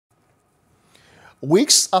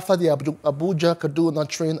Weeks after the Abuja Kaduna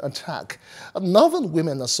train attack, a Northern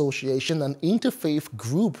Women Association and Interfaith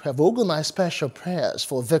group have organized special prayers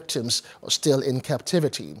for victims still in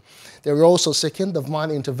captivity. They are also seeking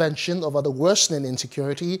divine intervention over the worsening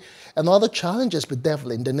insecurity and other challenges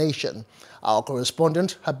bedeviling the nation. Our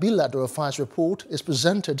correspondent Habila Dorofai's report is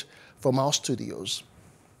presented from our studios.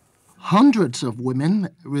 Hundreds of women,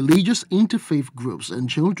 religious interfaith groups and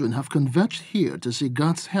children have converged here to seek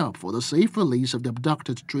God's help for the safe release of the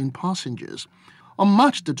abducted train passengers. On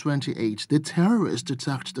March the 28th, the terrorists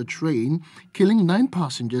attacked the train, killing 9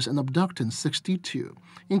 passengers and abducting 62,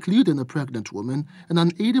 including a pregnant woman and an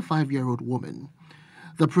 85-year-old woman.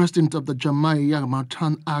 The president of the Jamaiya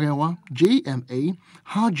Matan Arewa, JMA,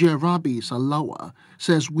 Haji Rabi Salawa,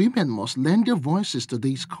 says women must lend their voices to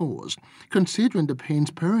this cause, considering the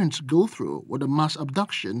pains parents go through with a mass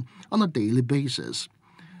abduction on a daily basis.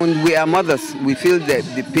 When we are mothers, we feel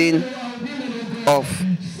the pain of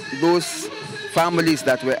those families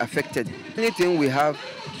that were affected. The only thing we have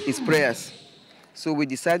is prayers. So we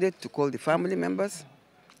decided to call the family members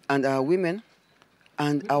and our women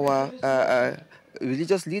and our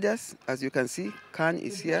religious leaders. As you can see, Khan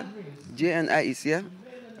is here, JNI is here.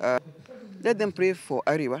 Let them pray for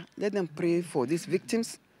Ariwa. Let them pray for these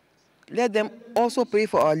victims. Let them also pray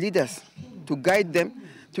for our leaders to guide them,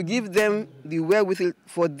 to give them the wherewithal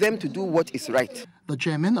for them to do what is right. The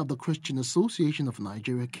chairman of the Christian Association of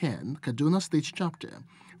Nigeria, CAN, Kaduna State Chapter,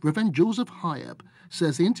 Reverend Joseph Hayab,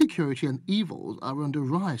 says insecurity and evils are on the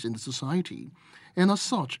rise in the society, and as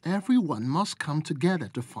such, everyone must come together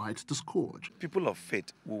to fight the scourge. People of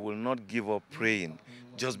faith, we will not give up praying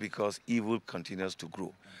just because evil continues to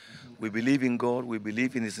grow. We believe in God, we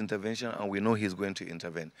believe in His intervention, and we know He's going to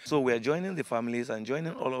intervene. So we are joining the families and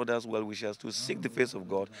joining all others well-wishers to seek the face of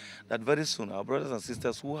God, that very soon our brothers and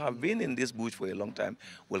sisters who have been in this bush for a long time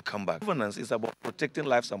will come back. Governance is about protecting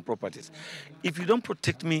lives and properties. If you don't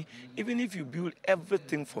protect me, even if you build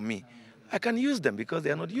everything for me, I can use them because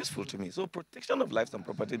they are not useful to me. So protection of lives and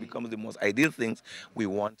property becomes the most ideal things we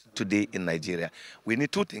want today in Nigeria. We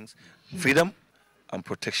need 2 things, freedom and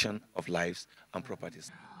protection of lives and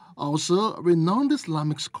properties. Also, renowned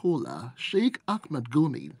Islamic scholar Sheikh Ahmed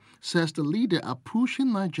Gumi says the leader are pushing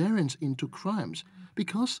Nigerians into crimes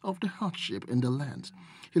because of the hardship in the land.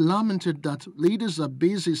 He lamented that leaders are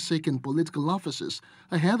busy seeking political offices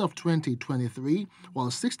ahead of 2023, while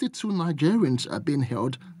 62 Nigerians are being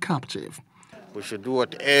held captive. We should do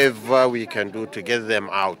whatever we can do to get them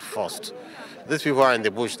out first. These people are in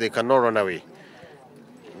the bush, they cannot run away.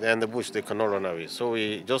 They're in the bush, they cannot run away. So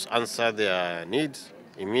we just answer their needs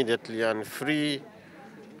immediately and free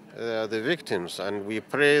the victims. And we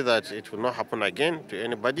pray that it will not happen again to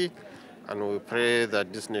anybody. And we pray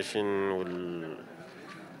that this nation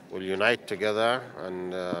will unite together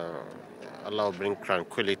and Allah will bring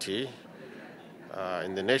tranquility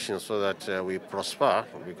in the nation so that we prosper,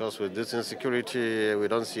 because with this insecurity we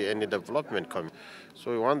don't see any development coming.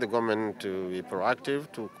 So we want the government to be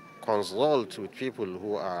proactive, to consult with people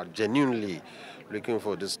who are genuinely looking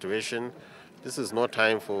for this situation. This is no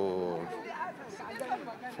time for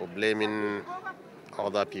blaming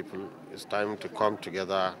other people. It's time to come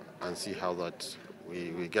together and see how that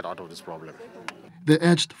we get out of this problem. They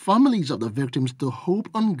urged families of the victims to hope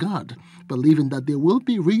on God, believing that they will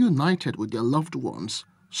be reunited with their loved ones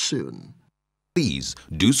soon. Please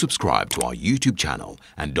do subscribe to our YouTube channel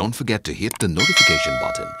and don't forget to hit the notification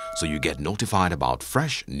button so you get notified about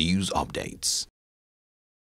fresh news updates.